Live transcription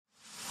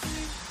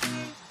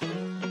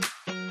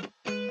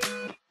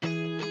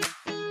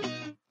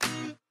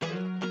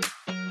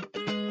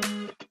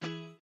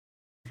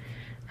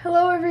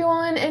Hello,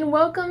 everyone, and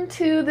welcome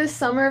to the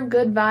Summer of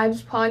Good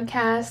Vibes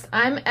podcast.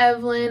 I'm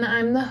Evelyn,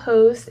 I'm the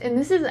host, and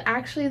this is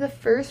actually the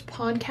first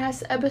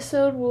podcast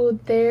episode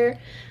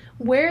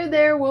where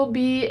there will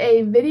be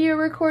a video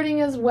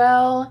recording as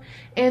well.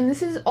 And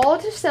this is all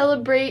to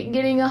celebrate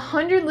getting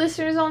 100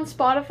 listeners on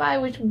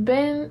Spotify, which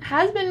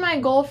has been my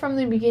goal from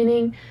the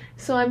beginning.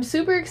 So I'm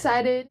super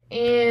excited,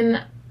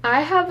 and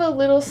I have a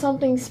little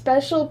something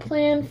special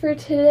planned for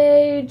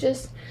today,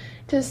 just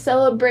to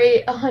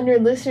celebrate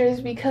 100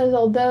 listeners, because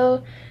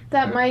although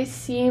that might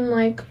seem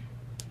like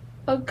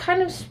a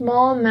kind of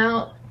small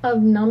amount of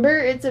number,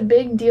 it's a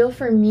big deal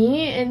for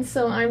me. And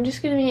so I'm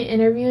just going to be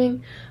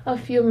interviewing a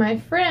few of my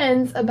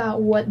friends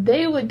about what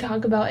they would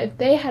talk about if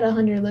they had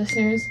 100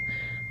 listeners.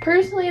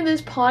 Personally,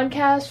 this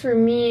podcast for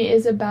me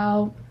is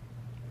about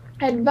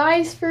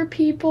advice for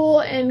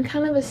people and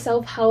kind of a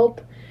self-help,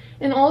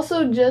 and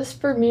also just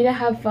for me to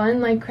have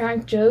fun, like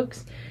crack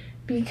jokes,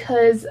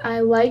 because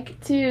I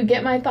like to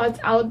get my thoughts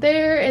out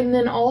there, and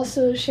then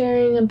also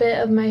sharing a bit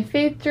of my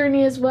faith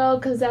journey as well,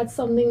 because that's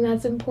something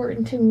that's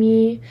important to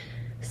me.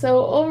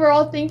 So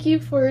overall, thank you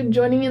for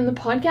joining in the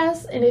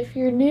podcast, and if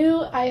you're new,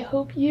 I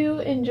hope you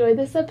enjoy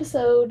this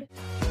episode.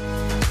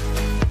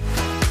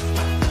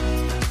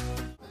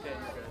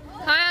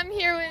 Hi, I'm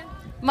here with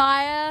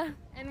Maya.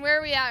 And where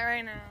are we at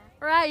right now?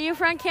 We're at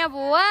UFront Camp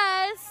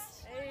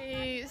West.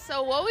 Hey,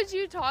 so what would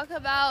you talk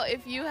about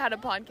if you had a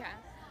podcast?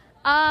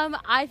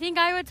 I think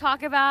I would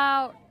talk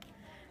about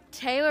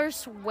Taylor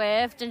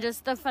Swift and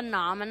just the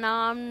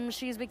phenomenon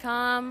she's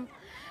become,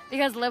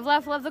 because live,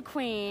 laugh, love the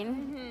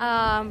queen.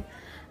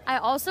 I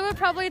also would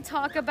probably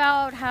talk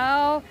about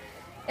how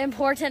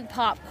important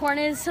popcorn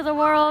is to the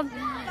world,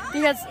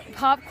 because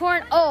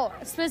popcorn,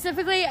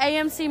 specifically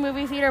AMC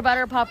movie theater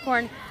butter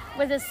popcorn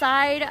with a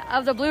side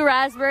of the blue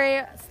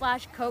raspberry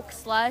 / Coke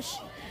slush,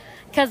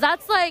 because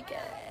that's like,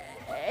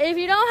 if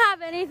you don't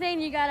have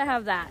anything, you gotta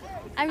have that.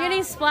 I'm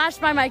getting splashed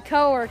by my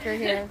coworker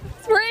here.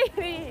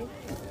 Brady!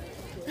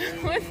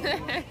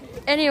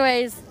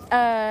 Anyways, so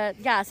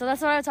that's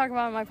what I talk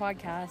about on my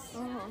podcast.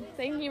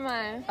 Thank you,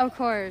 Maya. Of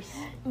course.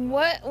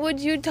 What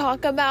would you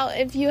talk about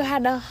if you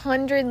had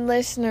 100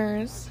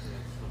 listeners?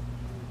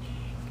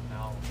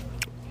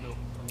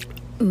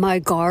 My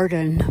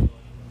garden.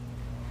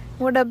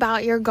 What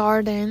about your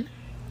garden?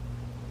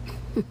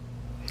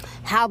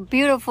 How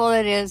beautiful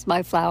it is,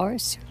 my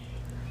flowers.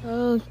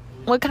 Oh,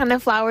 what kind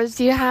of flowers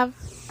do you have?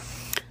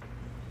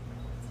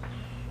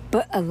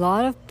 But a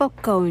lot of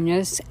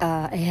begonias.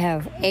 I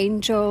have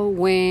angel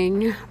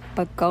wing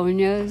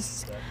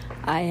begonias.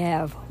 I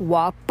have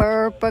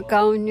whopper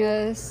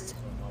begonias.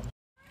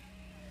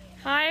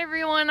 Hi,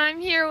 everyone. I'm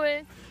here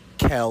with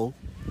Kel.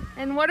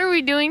 And what are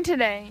we doing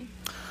today?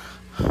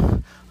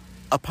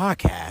 A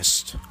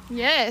podcast.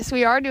 Yes,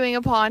 we are doing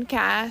a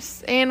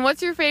podcast. And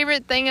what's your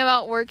favorite thing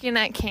about working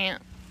at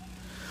camp?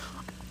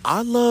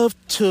 I love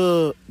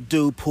to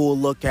do pool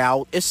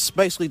lookout. It's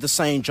basically the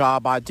same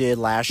job I did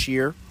last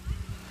year.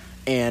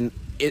 And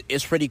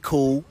it's pretty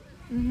cool,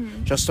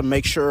 just to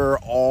make sure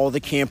all the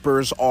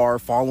campers are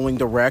following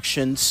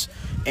directions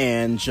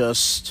and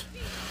just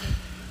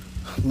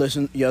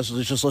listen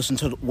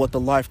to what the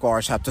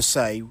lifeguards have to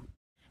say.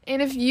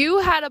 And if you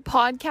had a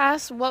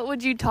podcast, what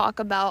would you talk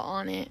about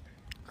on it?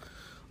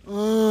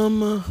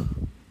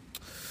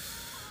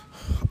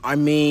 I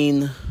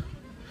mean,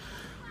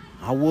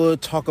 I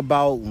would talk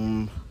about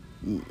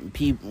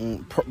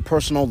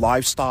personal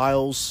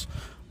lifestyles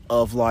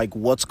of like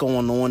what's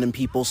going on in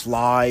people's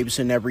lives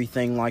and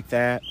everything like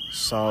that.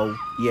 So,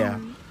 yeah.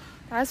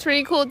 That's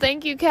pretty cool.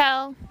 Thank you,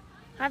 Kel.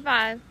 High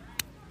five.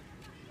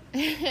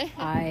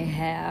 I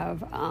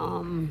have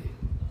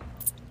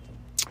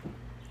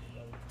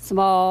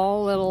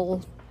small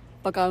little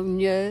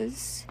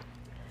begonias.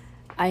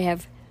 I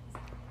have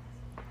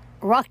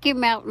Rocky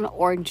Mountain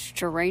orange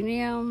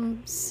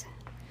geraniums.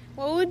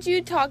 What would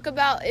you talk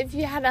about if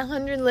you had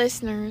 100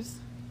 listeners?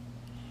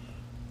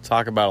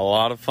 Talk about a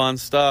lot of fun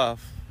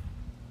stuff.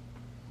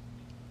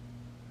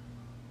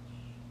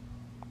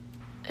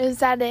 Is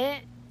that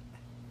it?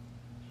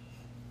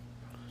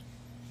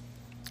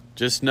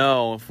 Just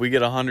know, if we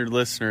get 100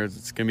 listeners,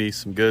 it's going to be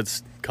some good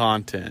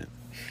content.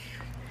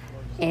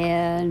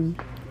 And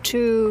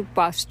 2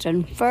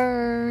 Boston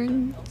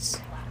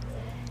ferns.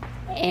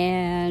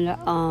 And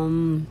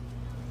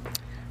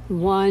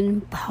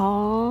 1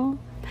 palm.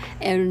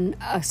 And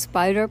a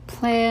spider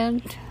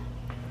plant.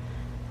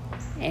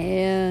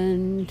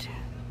 And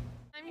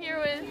I'm here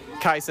with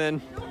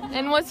Kyson.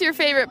 And what's your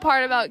favorite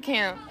part about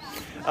camp?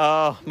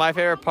 My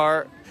favorite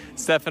part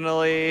is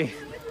definitely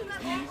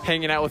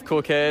hanging out with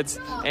cool kids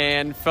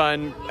and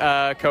fun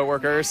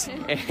coworkers,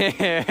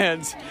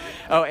 and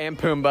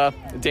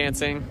Pumbaa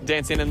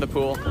dancing in the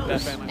pool.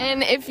 Definitely.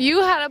 And if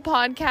you had a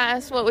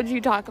podcast, what would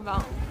you talk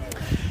about?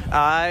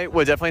 I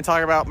would definitely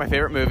talk about my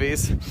favorite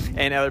movies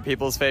and other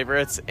people's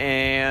favorites,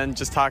 and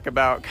just talk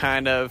about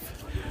kind of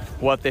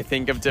what they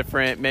think of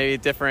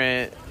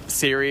different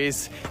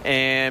series,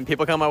 and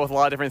people come up with a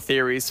lot of different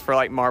theories for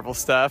like Marvel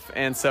stuff,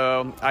 and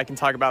so I can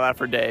talk about that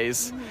for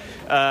days.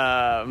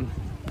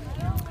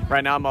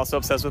 right now I'm also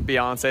obsessed with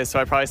Beyonce, so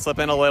I probably slip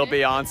in a little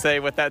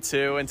Beyonce with that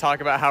too and talk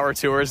about how her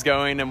tour is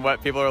going and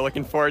what people are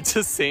looking forward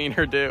to seeing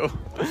her do.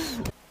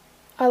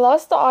 I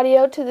lost the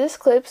audio to this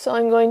clip, so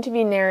I'm going to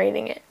be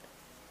narrating it.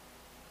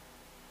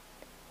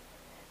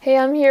 Hey,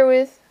 I'm here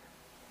with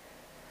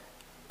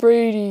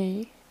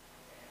Brady.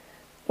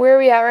 Where are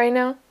we at right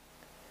now?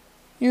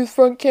 Youth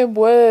Front Camp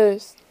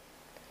West.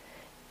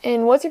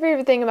 And what's your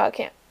favorite thing about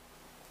camp?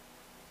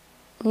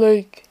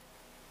 Lake.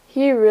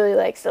 He really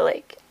likes the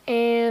lake.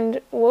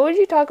 And what would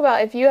you talk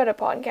about if you had a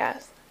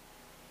podcast?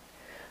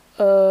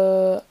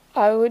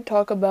 I would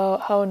talk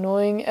about how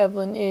annoying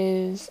Evelyn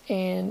is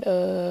and,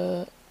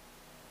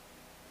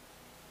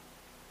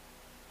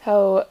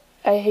 how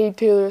I hate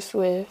Taylor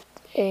Swift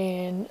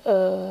and,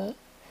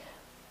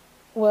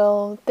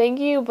 well, thank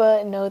you,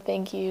 but no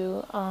thank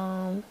you.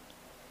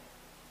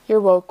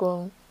 You're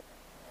welcome.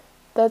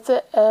 That's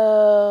a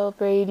L,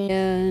 Brady.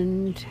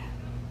 And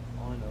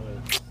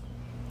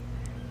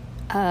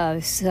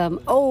I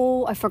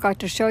forgot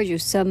to show you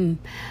some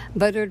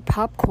buttered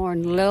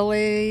popcorn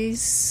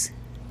lilies.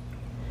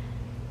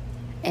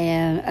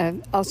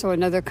 And also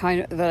another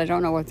kind that I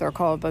don't know what they're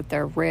called, but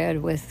they're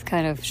red with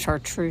kind of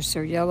chartreuse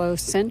or yellow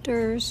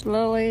centers,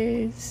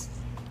 lilies.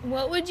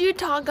 What would you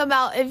talk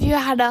about if you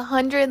had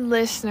 100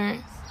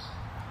 listeners?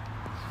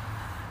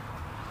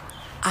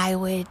 I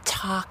would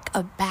talk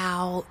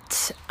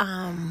about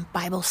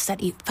Bible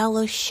study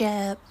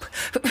fellowship.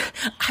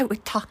 I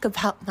would talk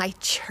about my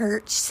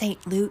church,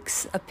 St.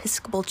 Luke's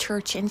Episcopal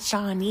Church in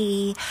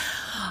Shawnee.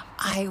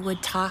 I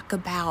would talk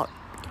about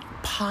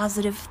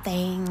positive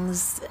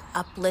things,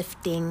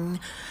 uplifting,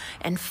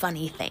 and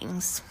funny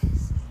things.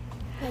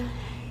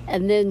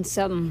 And then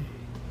some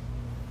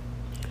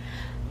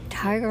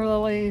tiger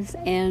lilies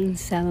and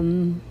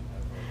some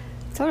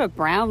sort of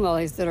brown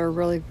lilies that are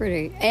really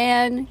pretty.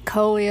 And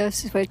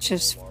coleus, which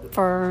is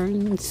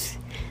ferns.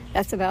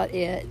 That's about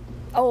it.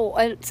 Oh,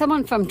 and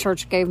someone from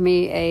church gave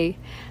me a,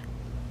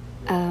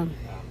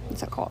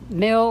 what's it called?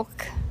 Milkweed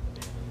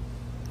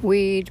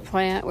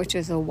plant, which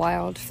is a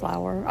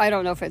wildflower. I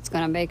don't know if it's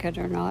going to make it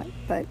or not,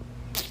 but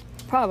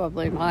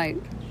probably might.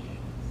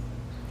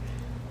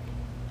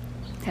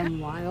 Some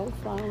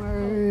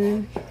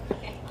wildflower.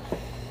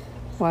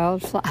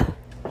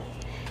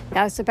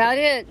 That's about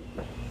it.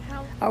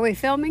 Are we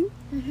filming?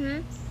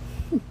 Mm-hmm.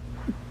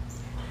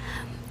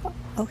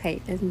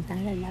 Okay, isn't that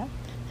enough?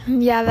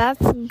 Yeah,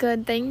 that's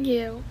good. Thank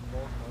you.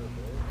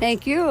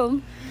 Thank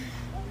you.